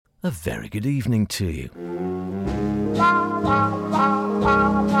A very good evening to you.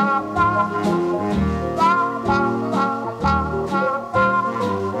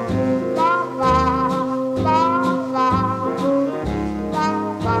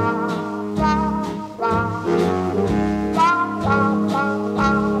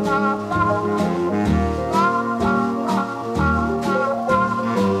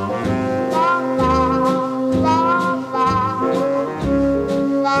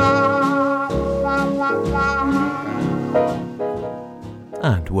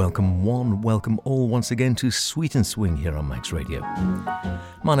 And welcome one, welcome all once again to Sweet and Swing here on Max Radio.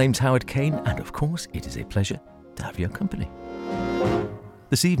 My name's Howard Kane, and of course it is a pleasure to have your company.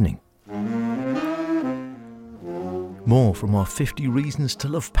 This evening, more from our 50 Reasons to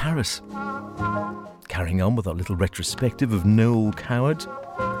Love Paris. Carrying on with our little retrospective of Noel Coward,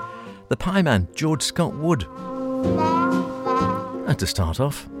 the Pie Man, George Scott Wood. And to start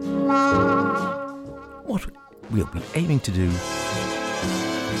off, what we'll be aiming to do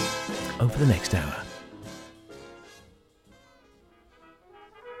over the next hour.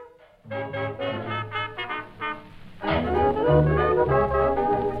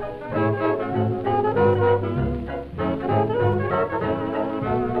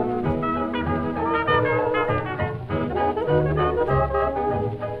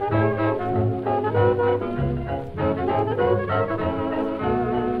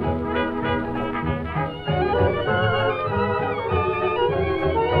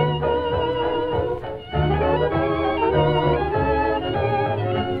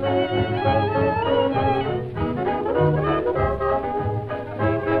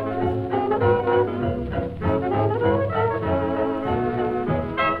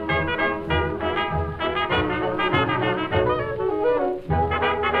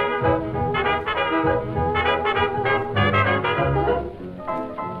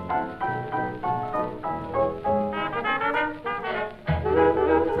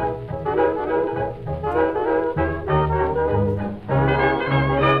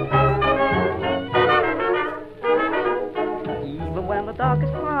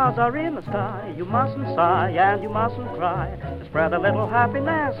 You mustn't sigh and you mustn't cry. Spread a little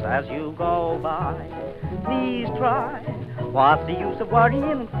happiness as you go by. Please try. What's the use of worrying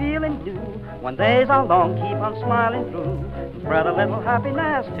and feeling blue when days are long? Keep on smiling through. Spread a little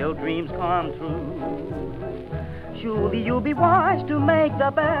happiness till dreams come true. Surely you'll be wise to make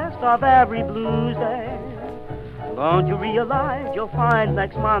the best of every blues day. Don't you realize you'll find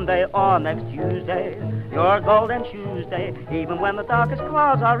next Monday or next Tuesday your golden Tuesday, even when the darkest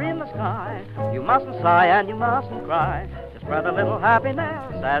clouds are in the sky. You mustn't sigh and you mustn't cry. Just spread a little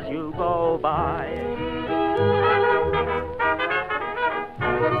happiness as you go by.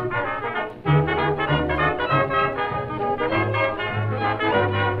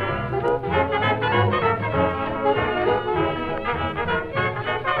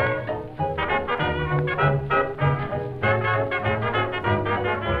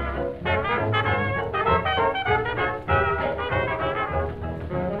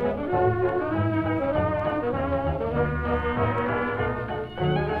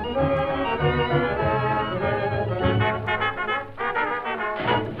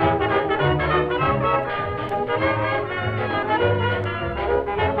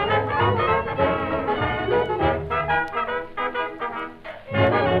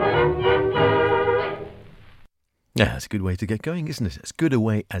 Yeah, that's a good way to get going, isn't it? As good a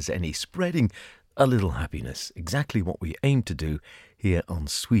way as any, spreading a little happiness. Exactly what we aim to do here on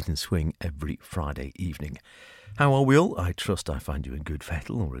Sweet and Swing every Friday evening. How are we all? I trust I find you in good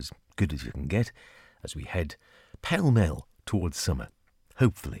fettle, or as good as you can get, as we head pell-mell towards summer.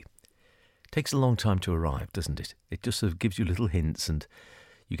 Hopefully. It takes a long time to arrive, doesn't it? It just sort of gives you little hints, and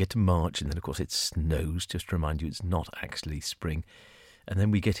you get to March, and then of course it snows, just to remind you it's not actually spring. And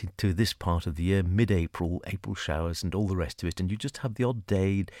then we get into this part of the year, mid-April, April showers and all the rest of it, and you just have the odd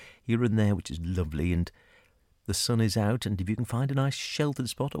day here and there, which is lovely, and the sun is out, and if you can find a nice sheltered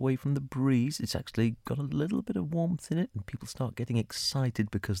spot away from the breeze, it's actually got a little bit of warmth in it, and people start getting excited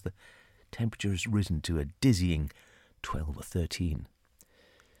because the temperature has risen to a dizzying 12 or 13.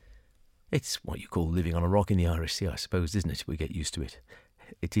 It's what you call living on a rock in the Irish Sea, I suppose, isn't it? We get used to it.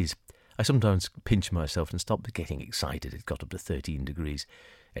 It is. I sometimes pinch myself and stop getting excited. It got up to 13 degrees.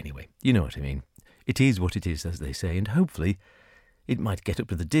 Anyway, you know what I mean. It is what it is, as they say, and hopefully it might get up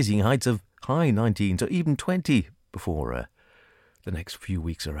to the dizzying heights of high 19s or even 20 before the next few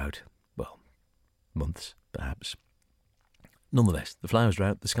weeks are out. Well, months, perhaps. Nonetheless, the flowers are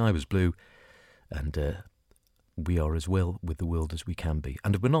out, the sky was blue, and we are as well with the world as we can be.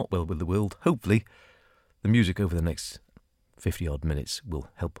 And if we're not well with the world, hopefully the music over the next 50-odd minutes will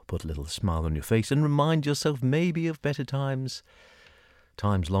help put a little smile on your face and remind yourself maybe of better times.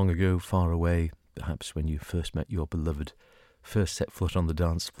 Times long ago, far away, perhaps when you first met your beloved, first set foot on the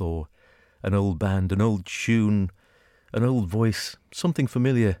dance floor, an old band, an old tune, an old voice, something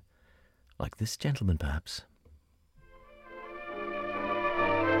familiar, like this gentleman perhaps.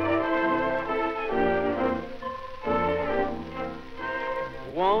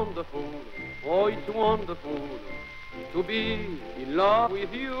 Wonderful, oh it's wonderful to be in love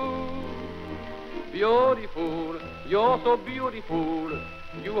with you. Beautiful, you're so beautiful,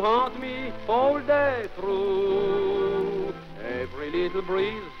 you haunt me all day through. Every little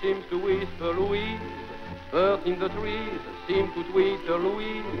breeze seems to whisper Louise, birds in the trees seem to twitter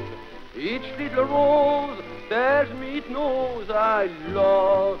Louise. Each little rose tells me it knows I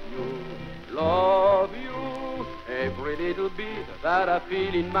love you, love you. Every little beat that I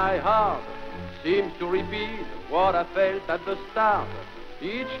feel in my heart seems to repeat what I felt at the start.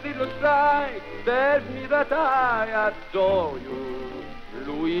 Each little sigh tells me that I adore you,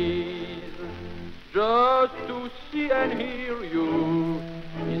 Louise. Just to see and hear you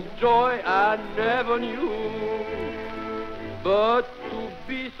is joy I never knew. But to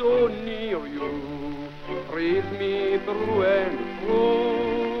be so near you thrills me through and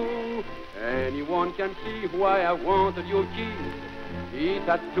through. Anyone can see why I wanted your kiss. It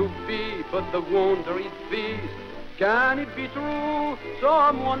had to be, but the wonder is this. Can it be true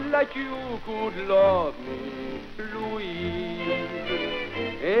someone like you could love me, Louise?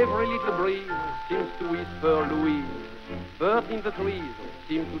 Every little breeze seems to whisper Louise. Birds in the trees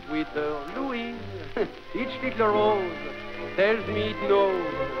seem to twitter Louise. Each little rose tells me it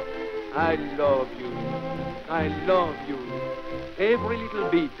knows I love you, I love you. Every little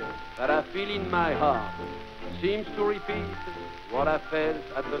beat that I feel in my heart seems to repeat what I felt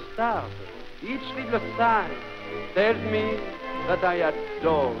at the start. Each little sigh tells me that I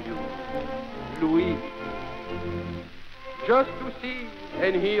adore you, Louise. Just to see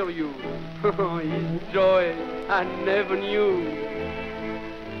and hear you is joy I never knew.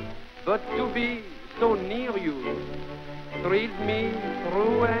 But to be so near you thrills me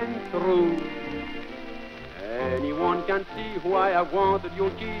through and through. Anyone can see why I wanted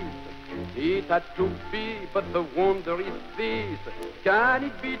your kiss. It had to be, but the wonder is this. Can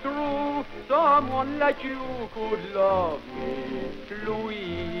it be true someone like you could love me,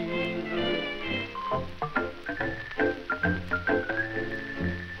 Louise?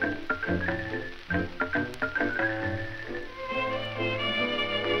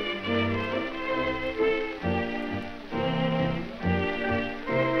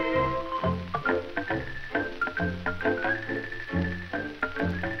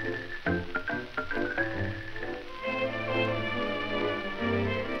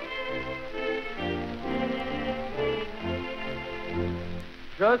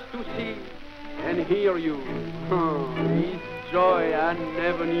 Just to see and hear you is joy I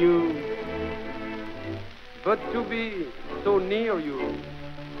never knew. But to be so near you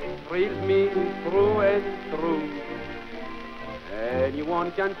thrills me through and through.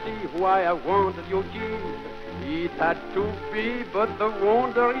 Anyone can see why I wanted your kiss. It had to be, but the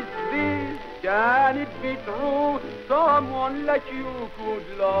wonder is this. Can it be true someone like you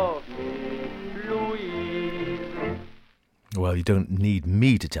could love me, Louise? Well, you don't need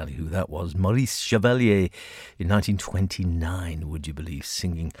me to tell you who that was. Maurice Chevalier in 1929, would you believe,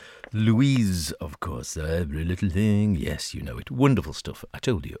 singing Louise, of course, every little thing. Yes, you know it. Wonderful stuff. I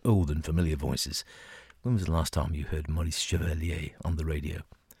told you, old and familiar voices. When was the last time you heard Maurice Chevalier on the radio?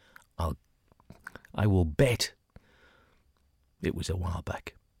 I will bet it was a while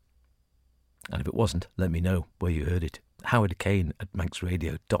back. And if it wasn't, let me know where you heard it. Howard Kane at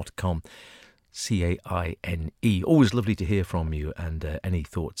manxradio.com. Caine. Always lovely to hear from you and any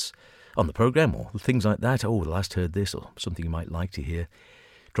thoughts on the programme or things like that. Oh, last heard this or something you might like to hear.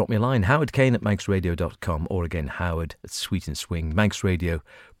 Drop me a line, Howard Kane at manxradio.com, or again Howard at Sweet and Swing, Manx Radio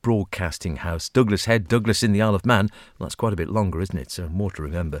Broadcasting House, Douglas Head, Douglas in the Isle of Man. Well, that's quite a bit longer, isn't it? So more to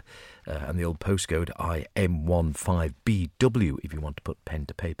remember. And the old postcode IM15BW if you want to put pen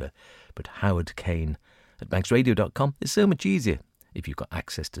to paper. But Howard Kane at manxradio.com is so much easier if you've got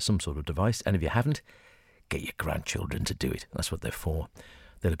access to some sort of device, and if you haven't, get your grandchildren to do it. That's what they're for.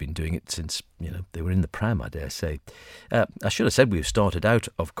 They'll have been doing it since, they were in the pram, I dare say. I should have said we've started out,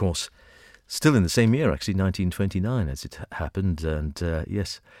 of course, still in the same year, actually, 1929, as it happened. And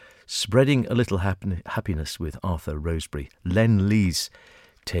yes, spreading a little happiness with Arthur Rosebery. Len Lees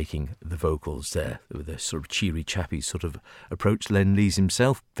taking the vocals there with a sort of cheery, chappy sort of approach. Len Lees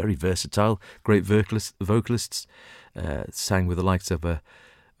himself, very versatile, great vocalists, sang with the likes of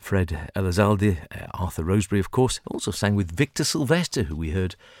Fred Elizalde, Arthur Rosebery, of course, also sang with Victor Sylvester, who we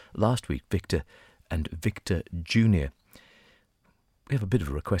heard last week, Victor and Victor Jr. We have a bit of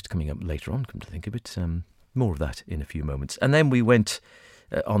a request coming up later on, come to think of it. More of that in a few moments. And then we went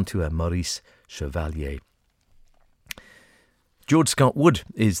on to Maurice Chevalier. George Scott Wood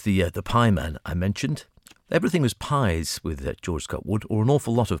is the pie man I mentioned. Everything was pies with George Scott Wood, or an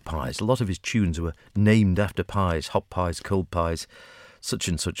awful lot of pies. A lot of his tunes were named after pies, hot pies, cold pies, such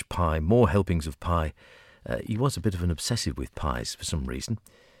and such pie, more helpings of pie. He was a bit of an obsessive with pies for some reason.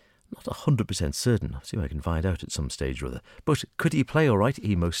 Not 100% certain. I'll see if I can find out at some stage or other. But could he play all right?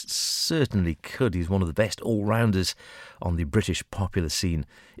 He most certainly could. He's one of the best all-rounders on the British popular scene,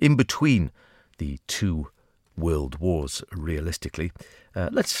 in between the two world wars, realistically.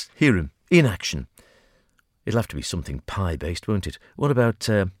 Let's hear him in action. It'll have to be something pie-based, won't it? What about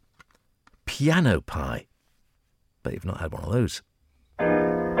piano pie? Bet you've not had one of those.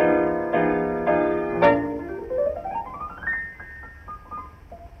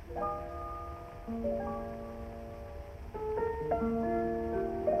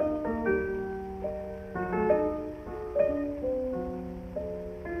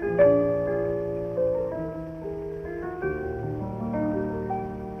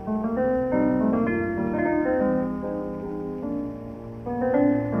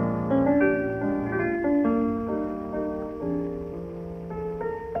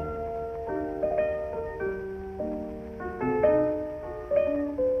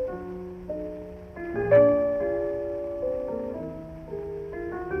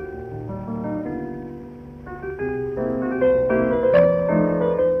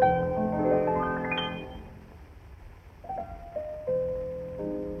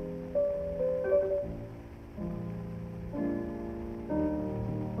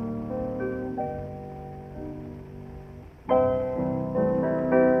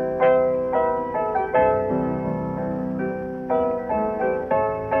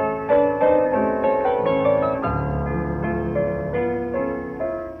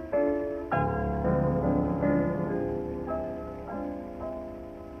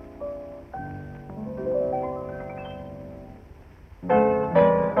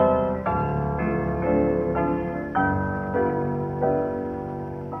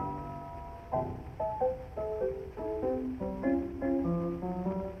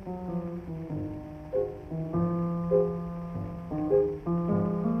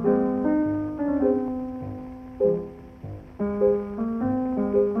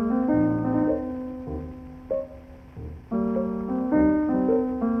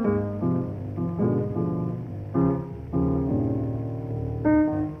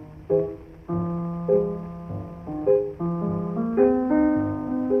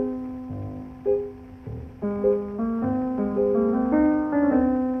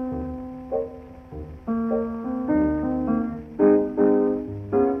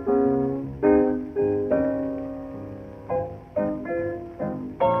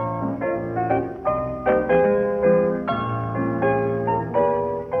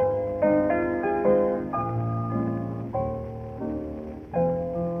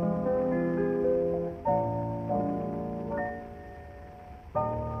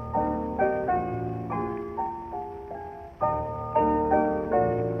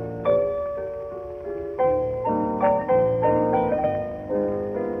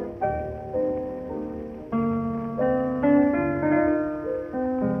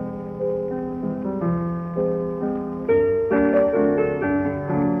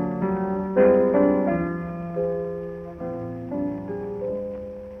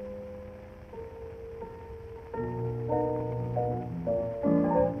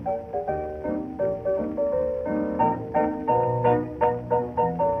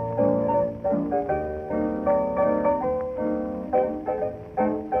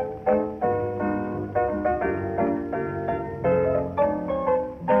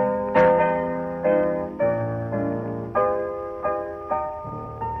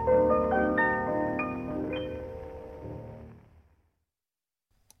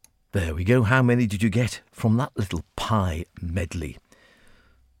 There we go. How many did you get from that little pie medley?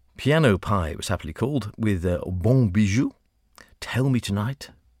 Piano Pie, it was happily called, with Bon Bijou, Tell Me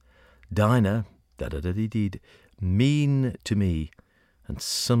Tonight, Dinah, Da-da-da-dee-dee, Mean to Me, and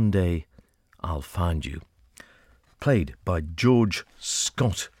Someday I'll Find You. Played by George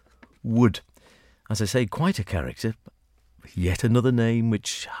Scott Wood. As I say, quite a character. Yet another name,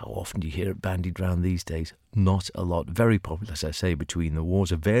 which how often do you hear it bandied round these days? Not a lot. Very popular, as I say, between the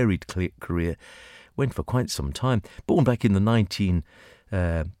wars. A varied career. Went for quite some time. Born back in the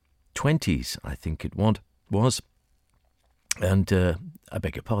 1920s, I think it was. And I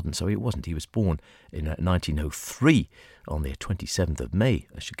beg your pardon, sorry, it wasn't. He was born in 1903 on the 27th of May.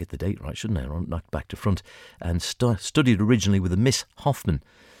 I should get the date right, shouldn't I? Not back to front. And studied originally with a Miss Hoffman,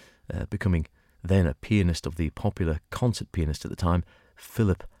 becoming then a pianist of the popular concert pianist at the time,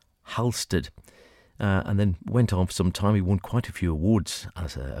 Philip Halstead. And then went on for some time. He won quite a few awards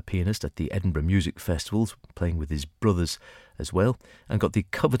as a pianist at the Edinburgh Music Festivals, playing with his brothers as well, and got the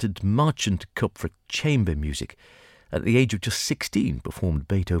coveted Marchant Cup for chamber music. At the age of just 16, performed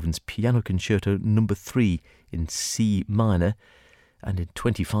Beethoven's Piano Concerto No. 3 in C minor, and in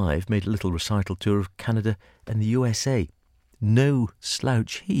 25 made a little recital tour of Canada and the USA. No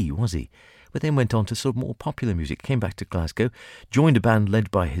slouch he, was he? But then went on to some more popular music, came back to Glasgow, joined a band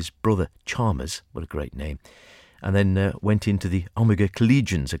led by his brother Chalmers, what a great name, and then went into the Omega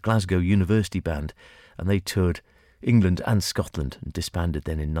Collegians, a Glasgow university band, and they toured England and Scotland, and disbanded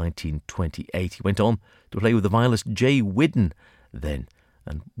then in 1928. He went on to play with the violinist Jay Whidden then,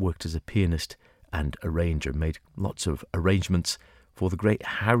 and worked as a pianist and arranger, made lots of arrangements for the great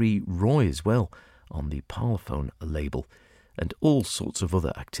Harry Roy as well on the Parlophone label, and all sorts of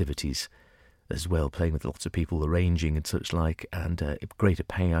other activities as well, playing with lots of people, arranging and such like, and a great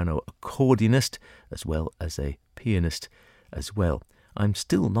piano accordionist as well as a pianist as well. I'm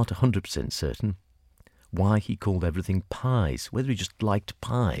still not 100% certain why he called everything pies. Whether he just liked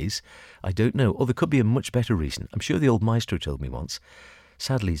pies, I don't know. Or there could be a much better reason. I'm sure the old maestro told me once.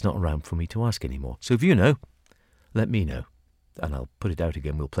 Sadly, he's not around for me to ask anymore. So if you know, let me know, and I'll put it out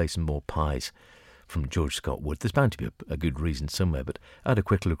again. We'll play some more pies from George Scott Wood. There's bound to be a good reason somewhere, but I had a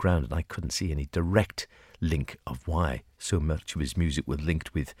quick look around and I couldn't see any direct link of why so much of his music was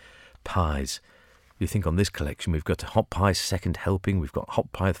linked with pies. You think on this collection we've got Hot Pie Second Helping, we've got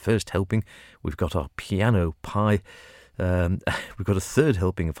Hot Pie First Helping, we've got our Piano Pie, we've got a third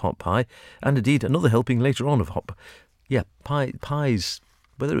helping of Hot Pie, and indeed another helping later on of Hot Pie. Yeah, pies,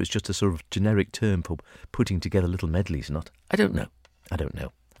 whether it's just a sort of generic term for putting together little medleys or not, I don't know.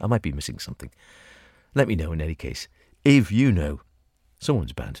 I might be missing something. Let me know in any case. If you know,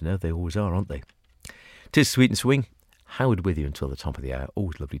 someone's bound to know. They always are, aren't they? 'Tis Sweet and Swing. Howard with you until the top of the hour.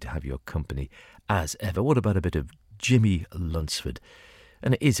 Always lovely to have your company as ever. What about a bit of Jimmy Lunsford?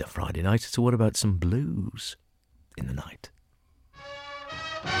 And it is a Friday night, so what about some blues in the night?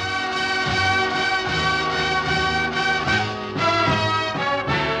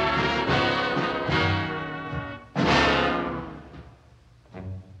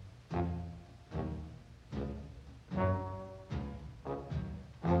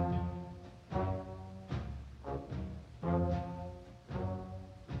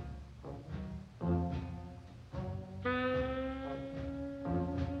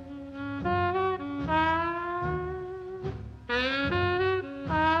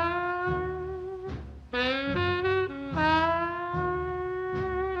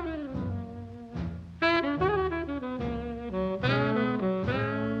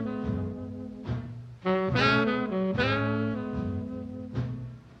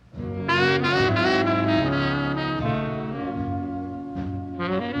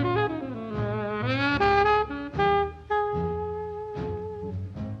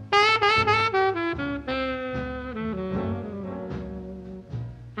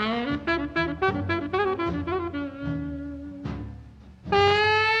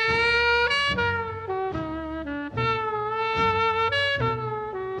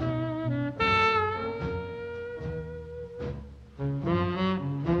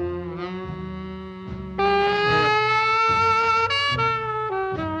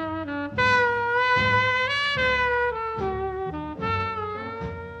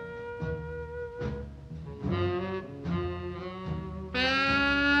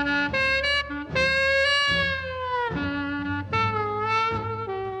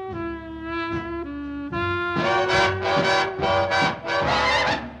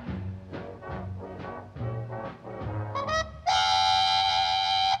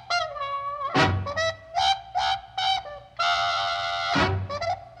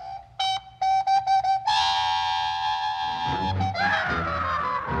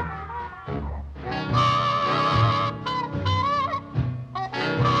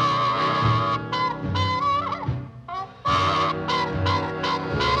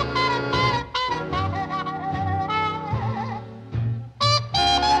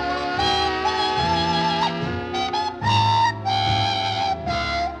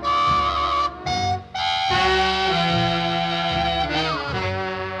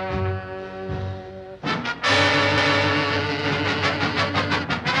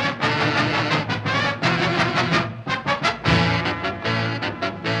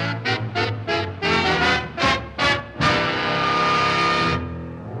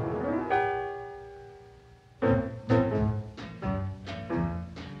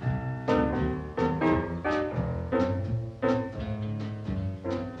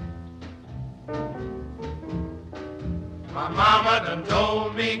 mama done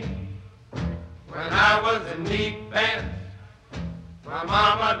told me when I was in neat pants. My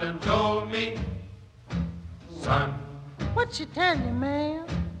mama done told me, son, what you tell you, man?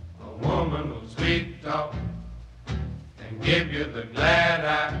 a woman will sweet talk and give you the glad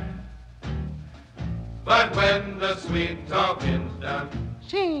eye. But when the sweet talking's done,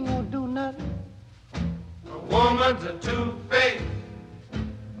 She ain't gonna do nothing. a woman's a two-faced,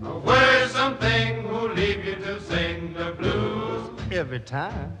 a worrisome thing who'll leave you to sing the blues Every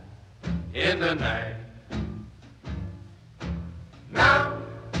time. in the night. Now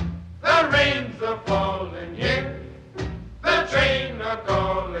the rains are falling here, the train are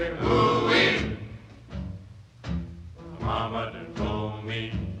calling, hooey. Mama done told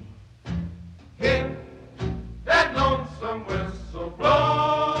me, hear that lonesome whistle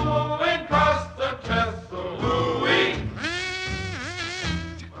blowing across the trestle, hooey.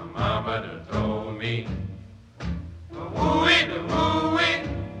 My mama done told me, hooey the hooey,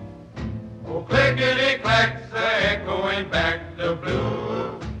 oh clickety-clacks are echoing back the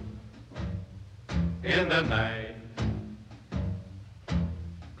blue in the night.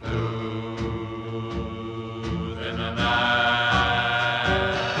 Blues in the night.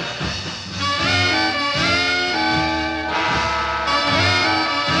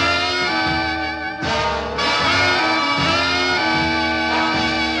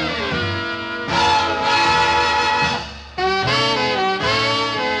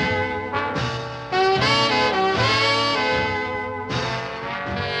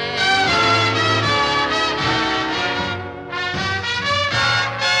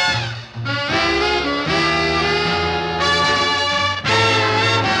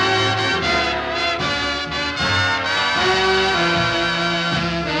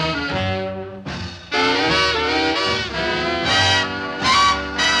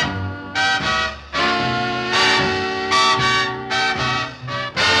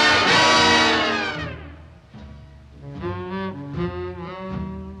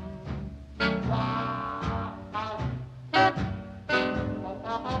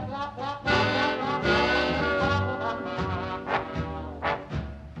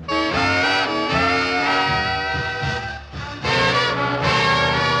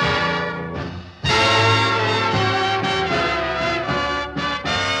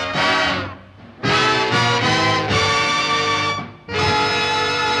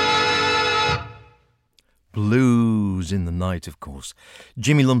 Blues in the Night, of course.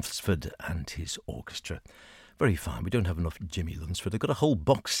 Jimmy Lunceford and his orchestra. Very fine. We don't have enough Jimmy Lunceford. I've got a whole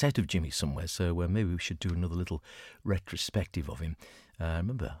box set of Jimmy somewhere, so maybe we should do another little retrospective of him. I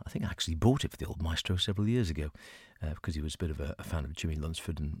remember, I think I actually bought it for the old maestro several years ago because he was a bit of a fan of Jimmy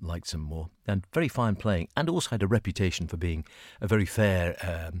Lunceford and liked some more. And very fine playing, and also had a reputation for being a very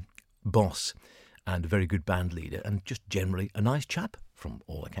fair boss and a very good band leader, and just generally a nice chap from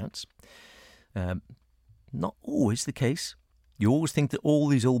all accounts. Not always the case. You always think that all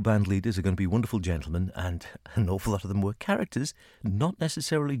these old band leaders are going to be wonderful gentlemen, and an awful lot of them were characters, not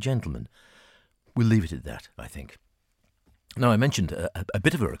necessarily gentlemen. We'll leave it at that, I think. Now, I mentioned a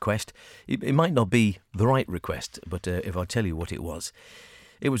bit of a request. It might not be the right request, but if I tell you what it was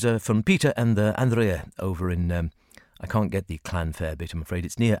from Peter and Andrea over in, I can't get the Clanfair bit, I'm afraid.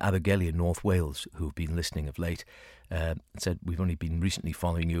 It's near Abergele in North Wales, who've been listening of late. Said, we've only been recently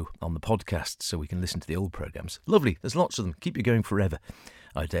following you on the podcast, so we can listen to the old programmes. Lovely, there's lots of them. Keep you going forever,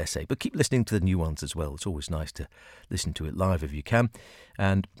 I dare say. But keep listening to the new ones as well. It's always nice to listen to it live if you can.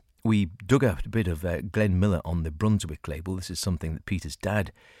 And we dug out a bit of Glenn Miller on the Brunswick label. This is something that Peter's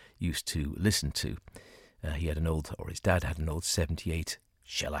dad used to listen to. His dad had an old 78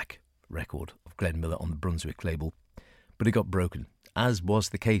 shellac record of Glenn Miller on the Brunswick label, but it got broken, as was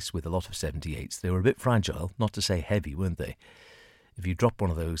the case with a lot of 78s. They were a bit fragile, not to say heavy, weren't they? If you dropped one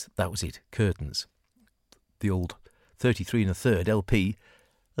of those, that was it, curtains. The old 33 1/3 LP,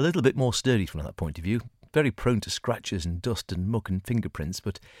 a little bit more sturdy from that point of view, very prone to scratches and dust and muck and fingerprints,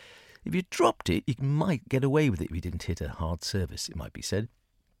 but if you dropped it, you might get away with it if you didn't hit a hard surface, it might be said.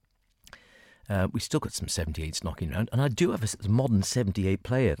 We still got some 78s knocking around, and I do have a modern 78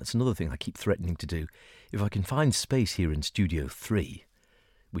 player. That's another thing I keep threatening to do. If I can find space here in Studio 3,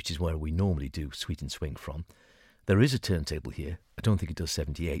 which is where we normally do Sweet and Swing from, there is a turntable here. I don't think it does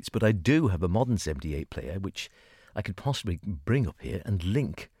 78s, but I do have a modern 78 player, which I could possibly bring up here and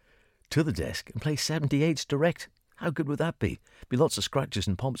link to the desk and play 78s direct. How good would that be? Be lots of scratches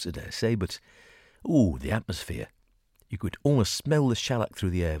and pops, I dare say, but, ooh, the atmosphere. You could almost smell the shellac through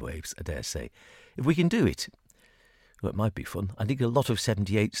the airwaves, I dare say. If we can do it, well, it might be fun. I'd need a lot of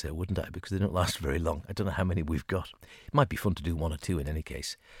 78s there, wouldn't I? Because they don't last very long. I don't know how many we've got. It might be fun to do one or two in any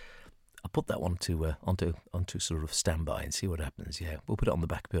case. I'll put that one onto sort of standby and see what happens. Yeah, we'll put it on the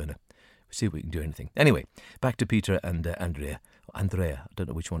back burner. We'll see if we can do anything. Anyway, back to Peter and Andrea. Andrea, I don't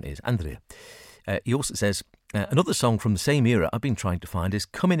know which one it is. Andrea. He also says, another song from the same era I've been trying to find is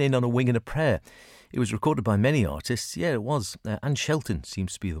Coming In on a Wing and a Prayer. It was recorded by many artists. Yeah, it was. Anne Shelton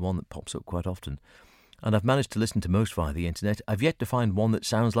seems to be the one that pops up quite often. And I've managed to listen to most via the internet. I've yet to find one that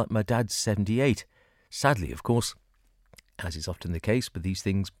sounds like my dad's 78. Sadly, of course, as is often the case with these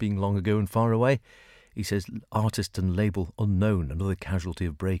things being long ago and far away. He says, artist and label unknown, another casualty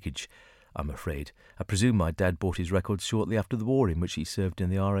of breakage, I'm afraid. I presume my dad bought his records shortly after the war in which he served in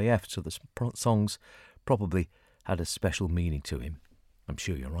the RAF, so the songs probably had a special meaning to him. I'm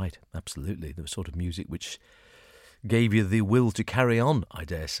sure you're right, absolutely. The sort of music which gave you the will to carry on, I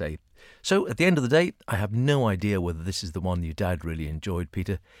dare say. So, at the end of the day, I have no idea whether this is the one your dad really enjoyed,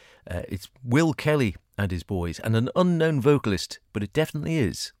 Peter. It's Will Kelly and his boys, and an unknown vocalist, but it definitely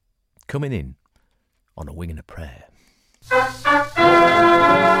is Coming In on a Wing and a Prayer.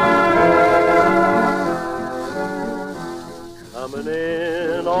 Coming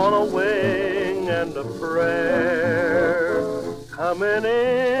in on a wing and a prayer. Coming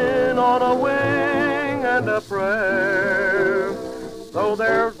in on a wing and a prayer. Though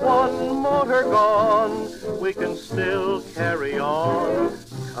there's one motor gone, we can still carry on.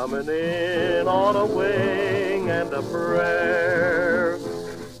 Coming in on a wing and a prayer.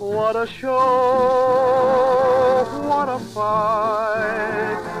 What a show, what a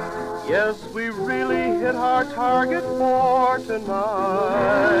fight. Yes, we really hit our target for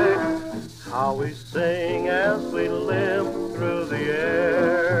tonight. How we sing as we limp through the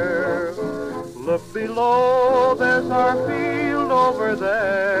air. Look below, there's our field over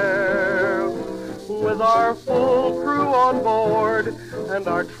there. With our full crew on board and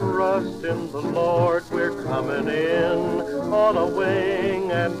our trust in the Lord, we're coming in on a wing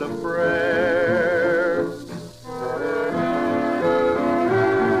and a prayer.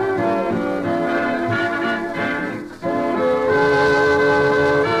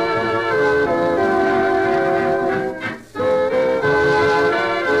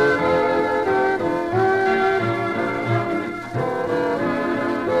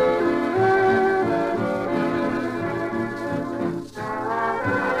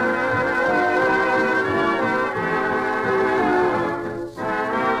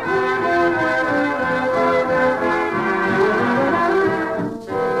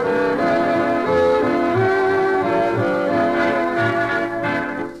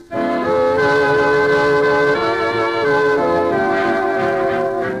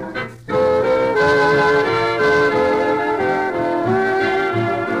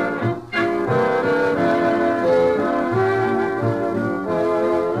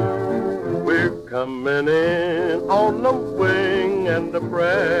 Coming in on a wing and a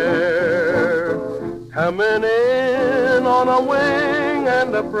prayer. Coming in on a wing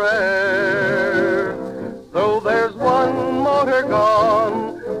and a prayer. Though there's one motor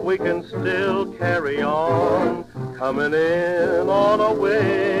gone, we can still carry on. Coming in on a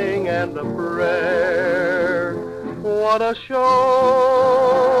wing and a prayer. What a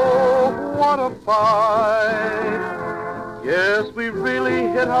show, what a fight. Yes, we really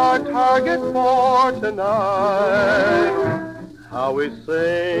hit our target for tonight. How we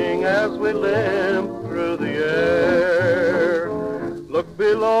sing as we limp through the air. Look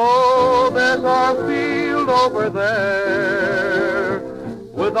below, there's our field over there.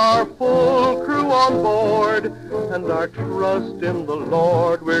 With our full crew on board and our trust in the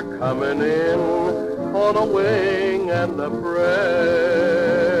Lord, we're coming in on a wing and a prayer.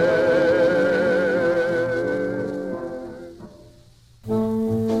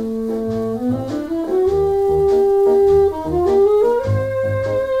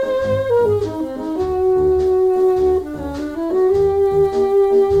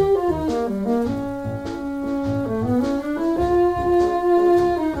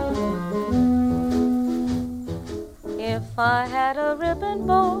 If I had a ribbon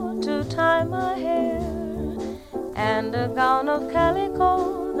bow to tie my hair and a gown of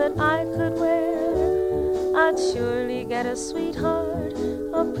calico that I could wear, I'd surely get a sweetheart,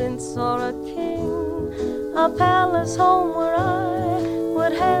 a prince or a king, a palace home where I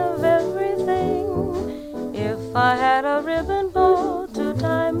would have everything. If I had a ribbon bow to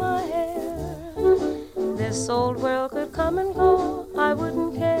tie my hair, this old world could come and go, I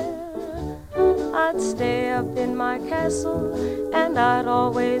wouldn't care. I'd stay up in my castle and I'd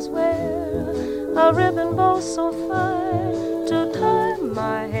always wear a ribbon bow so fine to tie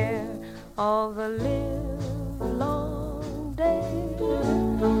my hair all the livelong day.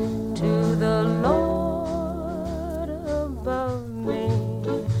 To the Lord above me,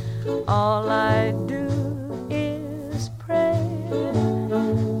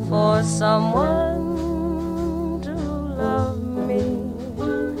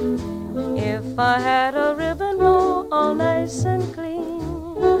 I had a ribbon bow all nice and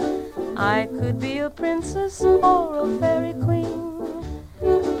clean, I could be a princess or a fairy queen.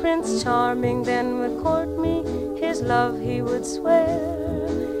 Prince Charming then would court me, his love he would swear,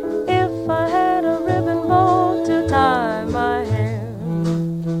 if I had a ribbon bow to tie my hair.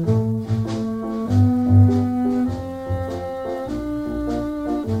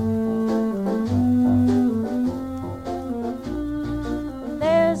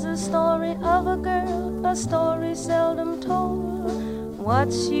 There's a story of a girl, a story seldom told.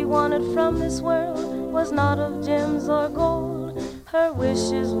 What she wanted from this world was not of gems or gold. Her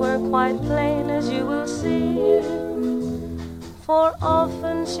wishes were quite plain, as you will see, for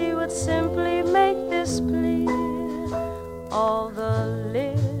often she would simply make this plea: all the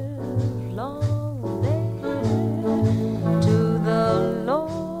live long day to the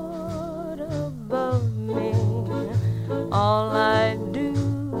Lord above me. All I do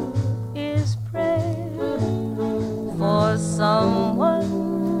is pray for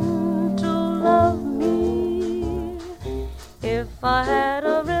someone to love me. If I had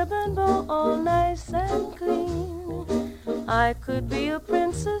a ribbon bow all nice and clean, I could be a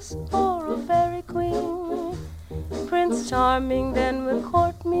princess or a fairy queen. Prince Charming then would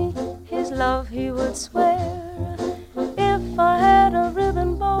court me, his love he would swear, if I had a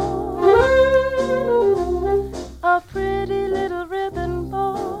ribbon bow, a pretty little ribbon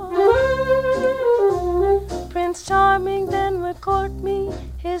bow. Prince Charming then would court me,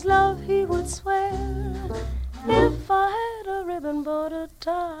 his love he would swear, if I had a ribbon bow to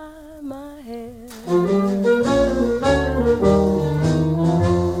tie my hair.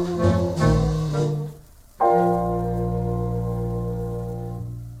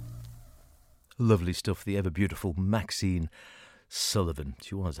 Lovely stuff, the ever beautiful Maxine Sullivan.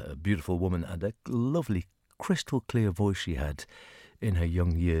 She was a beautiful woman and a lovely crystal clear voice she had in her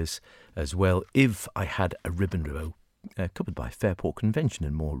young years as well. If I Had a Ribbon Bow, covered by Fairport Convention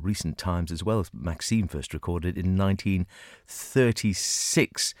in more recent times as well. Maxine first recorded in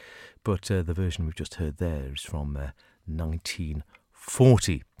 1936, but the version we've just heard there is from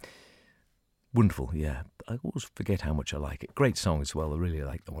 1940. Wonderful, yeah. I always forget how much I like it. Great song as well. I really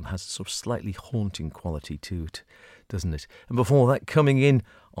like that one. Has a sort of slightly haunting quality to it, doesn't it? And before that, coming in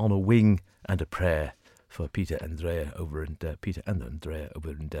on a wing and a prayer for Peter and Andrea over in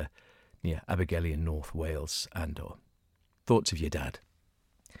near Abergele in North Wales, and thoughts of your dad.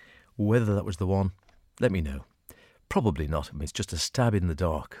 Whether that was the one, let me know. Probably not. I mean, it's just a stab in the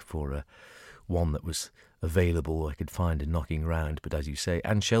dark for one that was available I could find in knocking around. But as you say,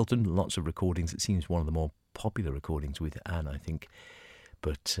 Anne Shelton, lots of recordings. It seems one of the more popular recordings with Anne, I think.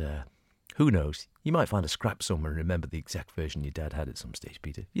 But who knows? You might find a scrap somewhere and remember the exact version your dad had at some stage,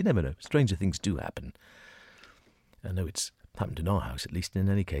 Peter. You never know. Stranger things do happen. I know it's happened in our house, at least in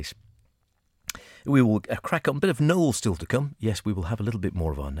any case. We will crack on. A bit of Noel still to come. Yes, we will have a little bit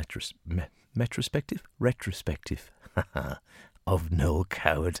more of our retrospective of Noel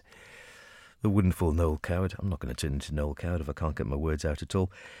Coward. The wonderful Noel Coward. I'm not going to turn into Noel Coward if I can't get my words out at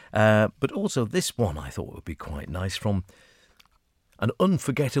all. But also this one I thought would be quite nice, from an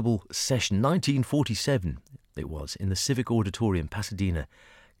unforgettable session, 1947 it was, in the Civic Auditorium, Pasadena,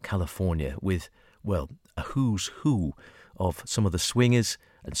 California, with, well, a who's who of some of the swingers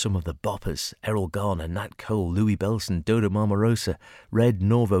and some of the boppers: Errol Garner, Nat Cole, Louis Bellson, Dodo Marmarosa, Red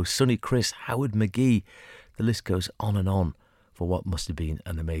Norvo, Sonny Chris, Howard McGee. The list goes on and on for what must have been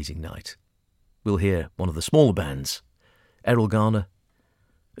an amazing night. We'll hear one of the smaller bands: Errol Garner,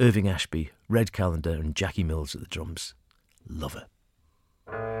 Irving Ashby, Red Callender and Jackie Mills at the drums. Lover.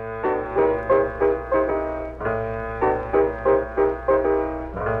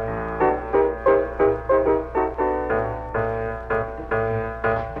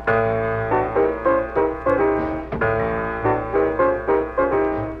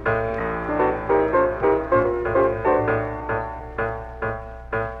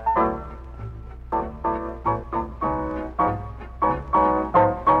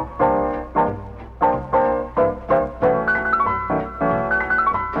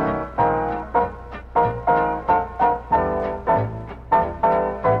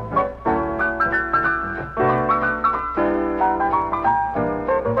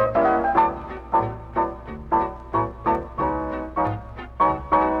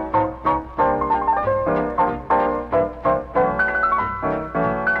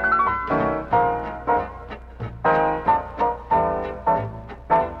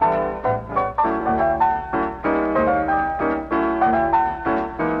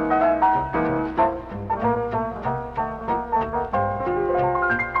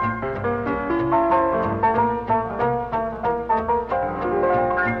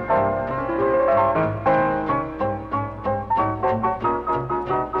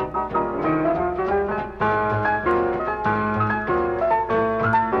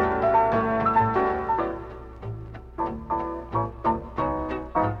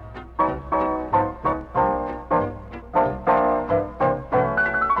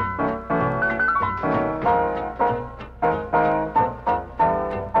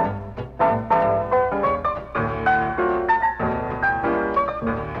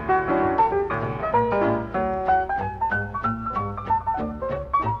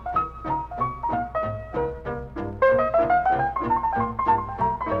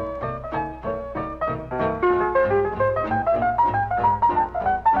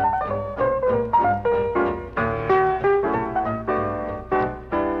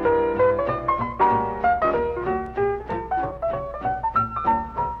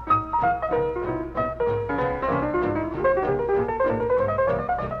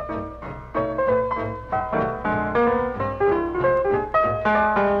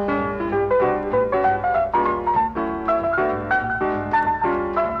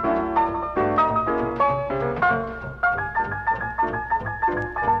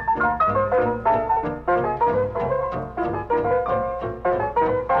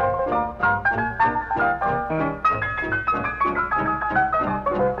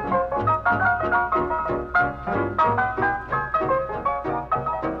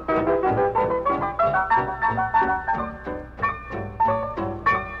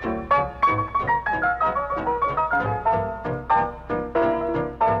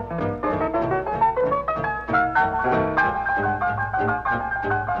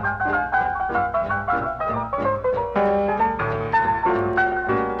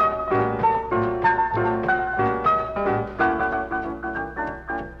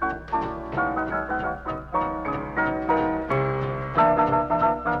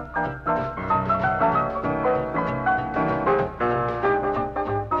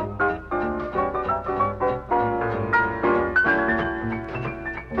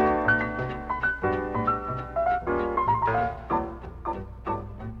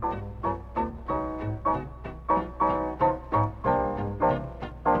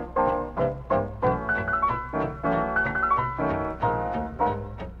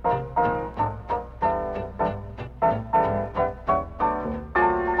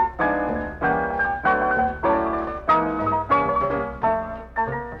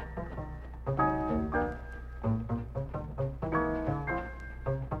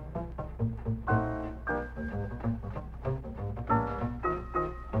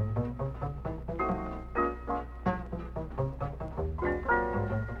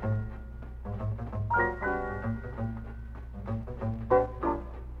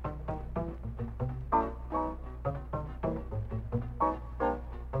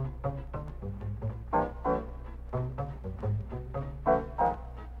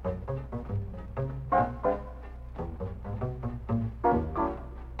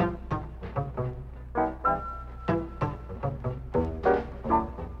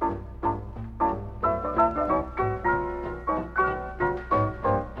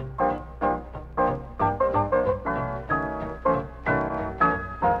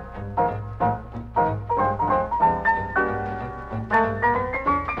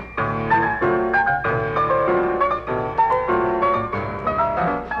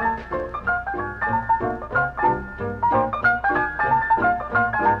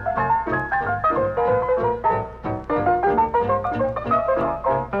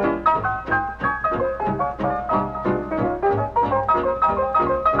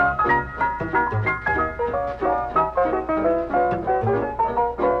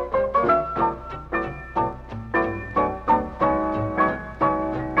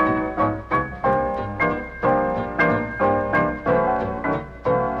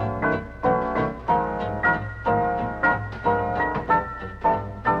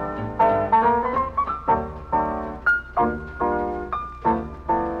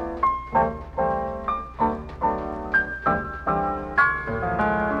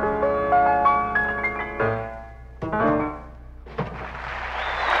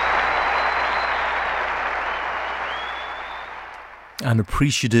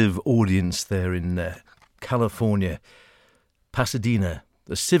 appreciative audience there in California, Pasadena,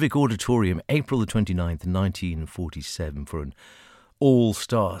 the Civic Auditorium, April the 29th, 1947, for an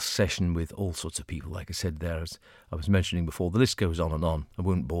all-star session with all sorts of people. Like I said there, as I was mentioning before, the list goes on and on. I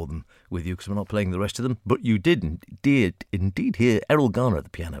won't bore them with you because we're not playing the rest of them, but you did indeed hear Errol Garner at the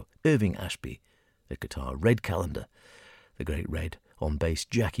piano, Irving Ashby at guitar, Red Callender, the great Red, on bass,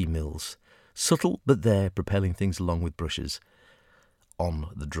 Jackie Mills, subtle but there, propelling things along with brushes, on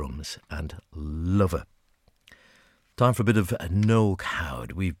the drums, and Lover. Time for a bit of Noel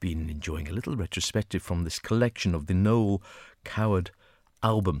Coward. We've been enjoying a little retrospective from this collection of the Noel Coward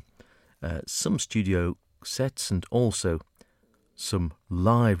album. Some studio sets and also some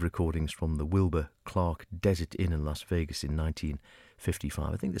live recordings from the Wilbur Clark Desert Inn in Las Vegas in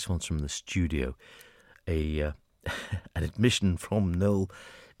 1955. I think this one's from the studio. An admission from Noel,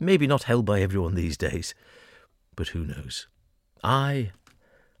 maybe not held by everyone these days, but who knows. I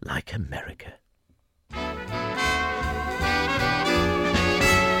Like America.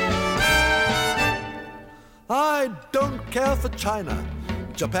 I don't care for China,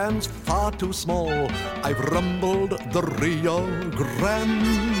 Japan's far too small. I've rumbled the Rio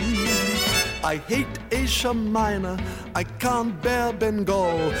Grande. I hate Asia Minor, I can't bear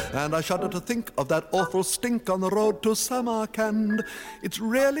Bengal, and I shudder to think of that awful stink on the road to Samarkand. It's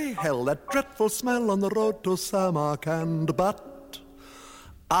really hell, that dreadful smell on the road to Samarkand, but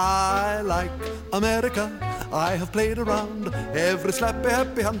I like America. I have played around every slappy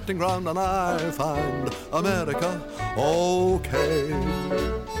happy hunting ground, and I find America okay.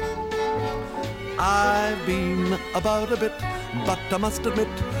 I've been about a bit, but I must admit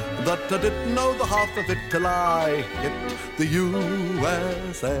that I didn't know the half of it till I hit the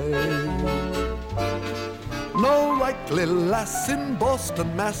USA. No likely lass in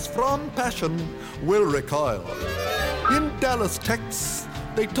Boston, Mass, from passion will recoil. In Dallas, Texas,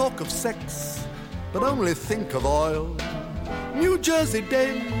 they talk of sex, but only think of oil. New Jersey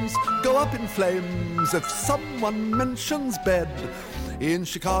dames go up in flames if someone mentions bed. In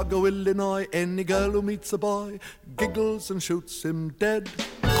Chicago, Illinois, any girl who meets a boy giggles and shoots him dead.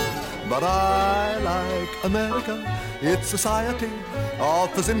 But I like America, its society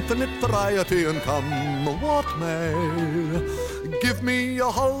offers infinite variety, and come what may, give me a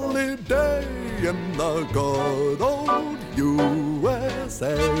holiday in the good old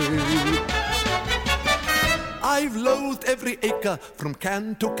USA. I've loathed every acre from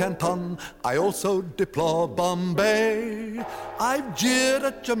Cannes to Canton. I also deplore Bombay. I've jeered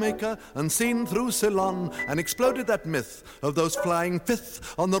at Jamaica and seen through Ceylon and exploded that myth of those flying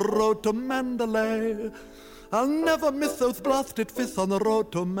fifth on the road to Mandalay. I'll never mythos blasted fifth on the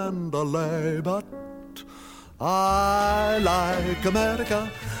road to Mandalay, but I like America.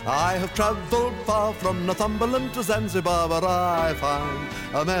 I have travelled far from Northumberland to Zanzibar, but I find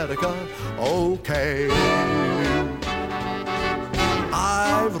America okay.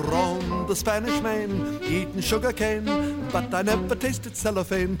 I've roamed the Spanish Main, eaten sugar cane, but I never tasted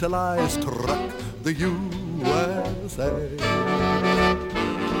cellophane till I struck the USA.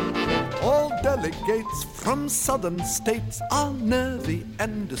 All delegates from southern states are nervy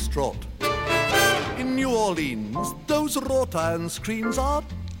and distraught. In New Orleans, those wrought iron screens are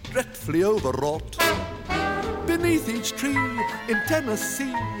dreadfully overwrought. Beneath each tree in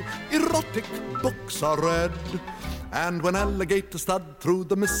Tennessee, erotic books are read. And when alligators thud through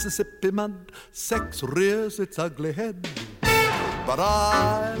the Mississippi mud, sex rears its ugly head. But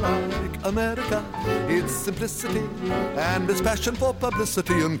I like America, its simplicity and its passion for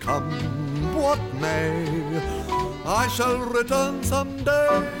publicity, and come what may, I shall return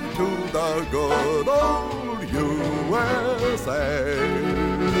someday to the good old USA.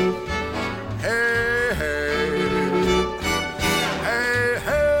 Hey, hey, hey,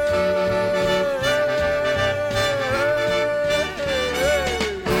 hey.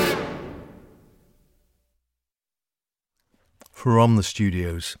 From the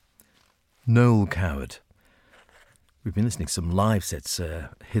studios, Noel Coward. We've been listening to some live sets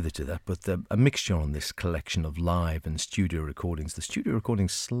hither to that, but a mixture on this collection of live and studio recordings. The studio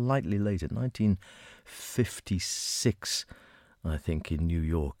recordings slightly later, 1956, I think, in New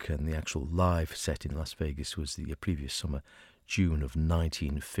York, and the actual live set in Las Vegas was the previous summer, June of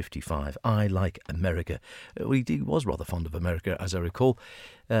 1955. I Like America. Well, he was rather fond of America, as I recall.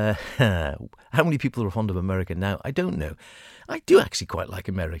 How many people are fond of America now? I don't know. I do actually quite like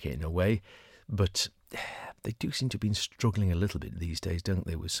America in a way, but they do seem to have been struggling a little bit these days, don't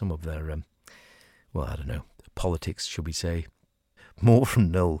they, with some of their, well, I don't know, politics, shall we say. More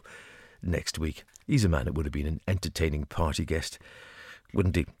from Noel next week. He's a man that would have been an entertaining party guest,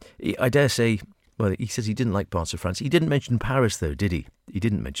 wouldn't he? I dare say Well, he says he didn't like parts of France. He didn't mention Paris, though, did he? He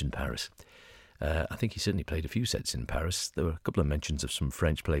didn't mention Paris. I think he certainly played a few sets in Paris. There were a couple of mentions of some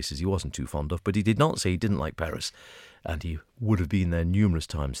French places he wasn't too fond of, but he did not say he didn't like Paris, and he would have been there numerous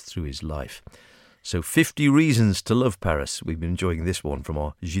times through his life. So 50 Reasons to Love Paris. We've been enjoying this one from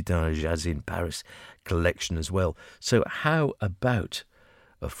our Gitan Jazz in Paris collection as well. So how about,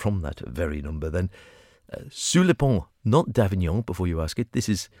 from that very number then, Sous les ponts, not d'Avignon, before you ask it. This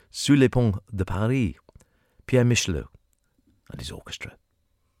is Sous les ponts de Paris, Pierre Michelot and his orchestra.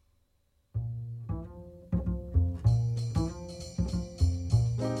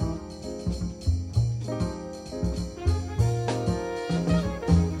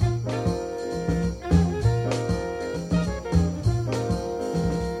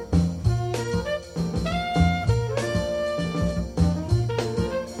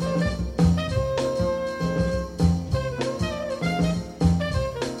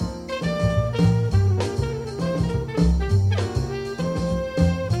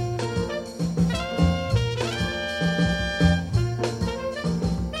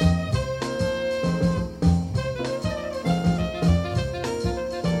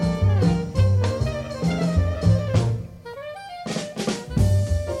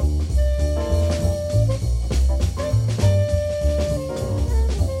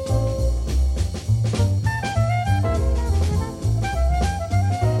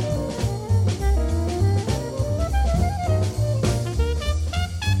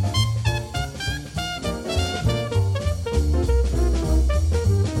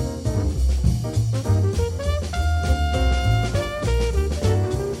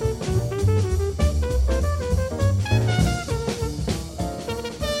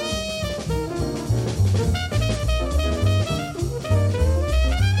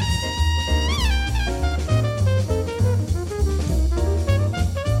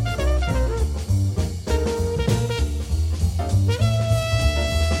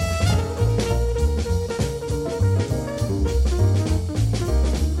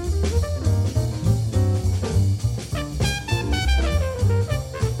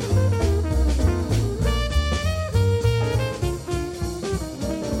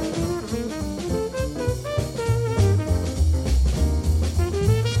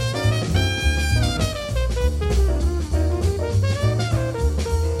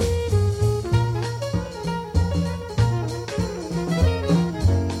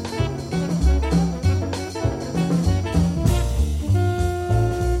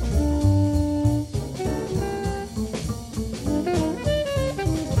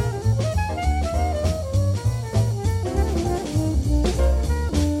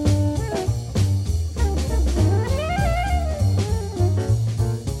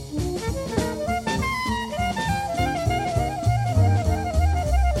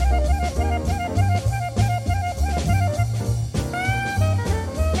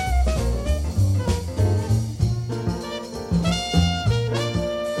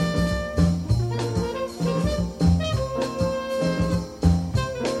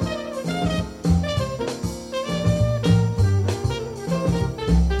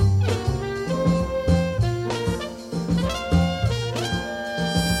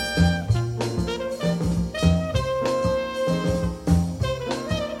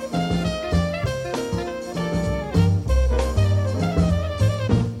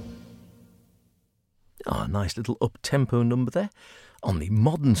 Nice little up-tempo number there. On the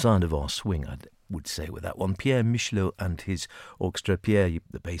modern side of our swing, I would say, with that one. Pierre Michelot and his orchestra. Pierre,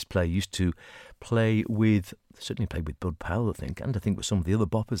 the bass player, used to play with, certainly played with Bud Powell, I think, and I think with some of the other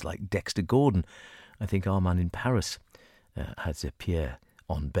boppers like Dexter Gordon. I think Our Man in Paris has a Pierre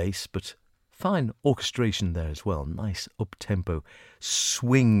on bass, but fine orchestration there as well. Nice up-tempo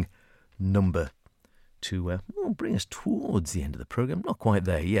swing number to bring us towards the end of the programme. Not quite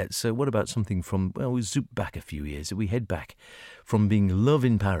there yet. So what about something from, well, we zoom back a few years. We head back from being Love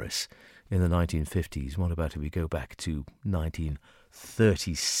in Paris in the 1950s. What about if we go back to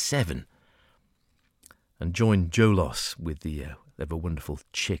 1937 and join Joe Loss with the ever wonderful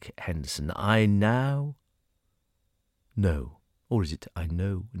Chick Henderson? I Now Know. Or is it I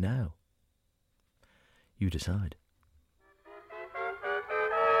Know Now? You decide.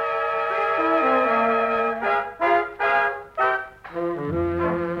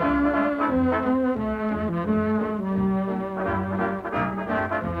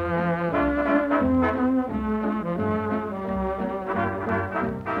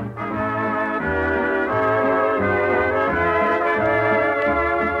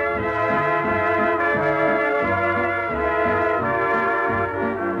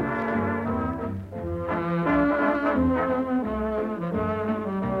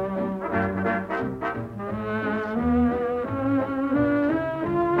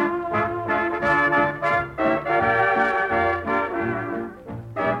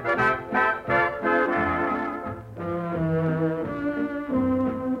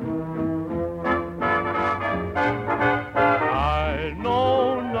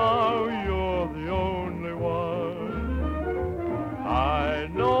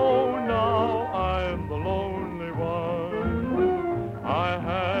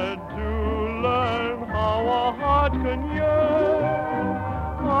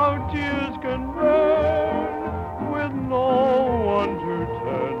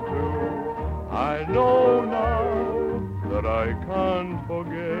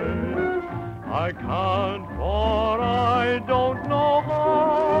 can't, for I don't know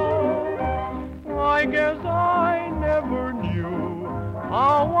how. I guess I never knew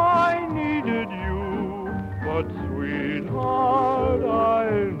how I needed you, but sweetheart,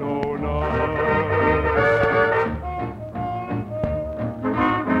 I know now.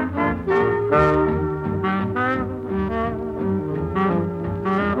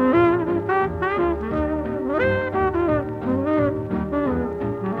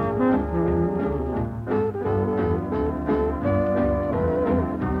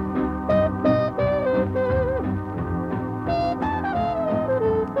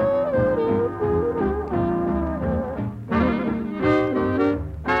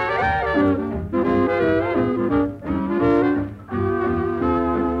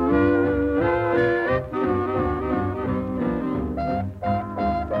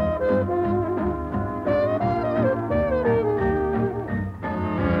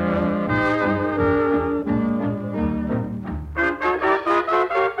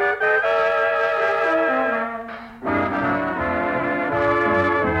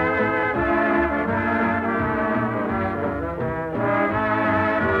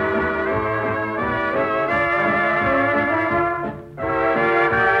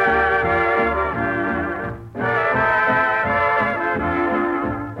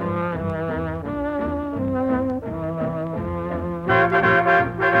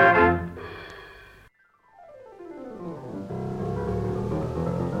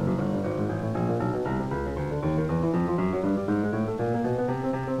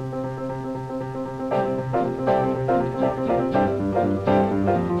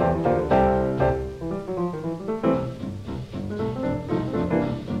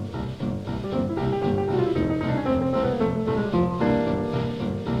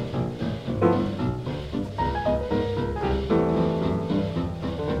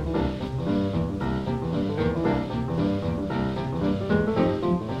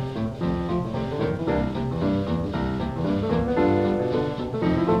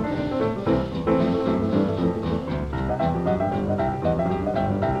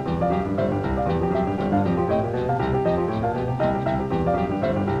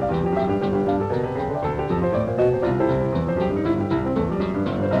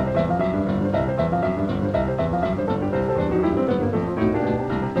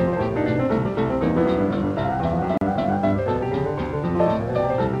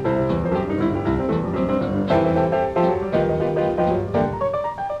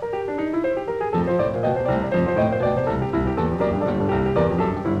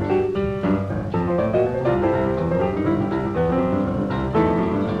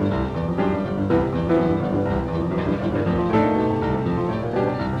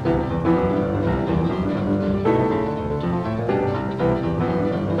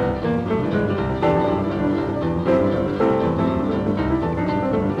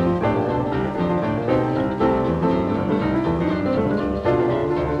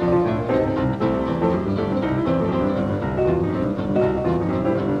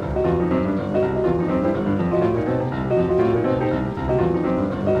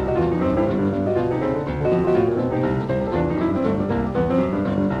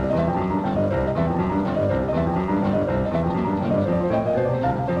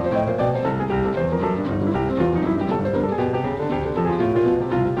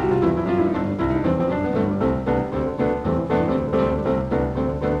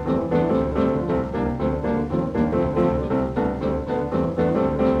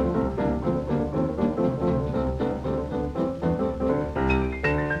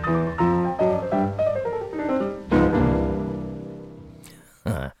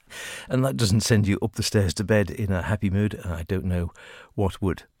 And that doesn't send you up the stairs to bed in a happy mood, I don't know what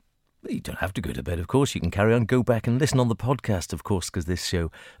would. You don't have to go to bed, of course. You can carry on, go back and listen on the podcast, of course, because this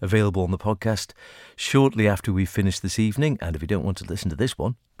show available on the podcast shortly after we finish this evening. And if you don't want to listen to this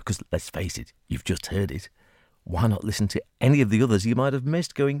one, because let's face it, you've just heard it, why not listen to any of the others you might have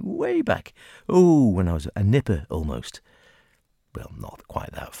missed going way back? Oh, when I was a nipper almost. Well, not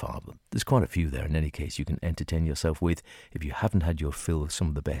quite that far, but there's quite a few there in any case you can entertain yourself with if you haven't had your fill of some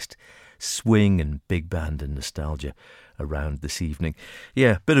of the best swing and big band and nostalgia around this evening.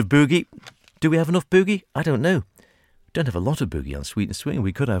 Yeah, bit of boogie. Do we have enough boogie? I don't know. Don't have a lot of boogie on Sweet and Swing.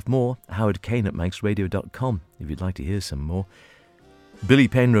 We could have more. Howard Kane at manxradio.com if you'd like to hear some more. Billy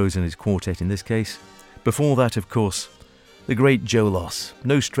Penrose and his quartet in this case. Before that, of course, the great Joe Loss.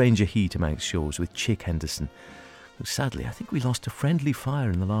 No stranger he to Manx shores with Chick Henderson. Sadly, I think we lost a friendly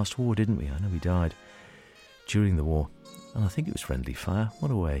fire in the last war, didn't we? I know he died during the war. And I think it was friendly fire. What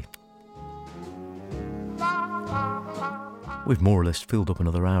a way. We've more or less filled up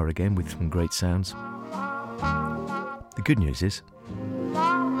another hour again with some great sounds. The good news is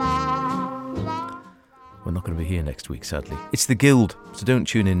we're not going to be here next week, sadly. It's the Guild, so don't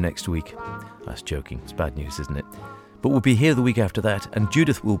tune in next week. That's joking. It's bad news, isn't it? But we'll be here the week after that, and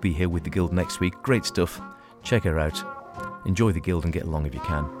Judith will be here with the Guild next week. Great stuff. Check her out. Enjoy the Guild and get along if you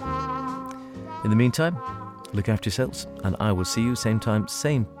can. In the meantime, look after yourselves, and I will see you same time,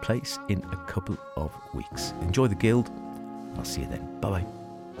 same place in a couple of weeks. Enjoy the Guild. I'll see you then. Bye-bye.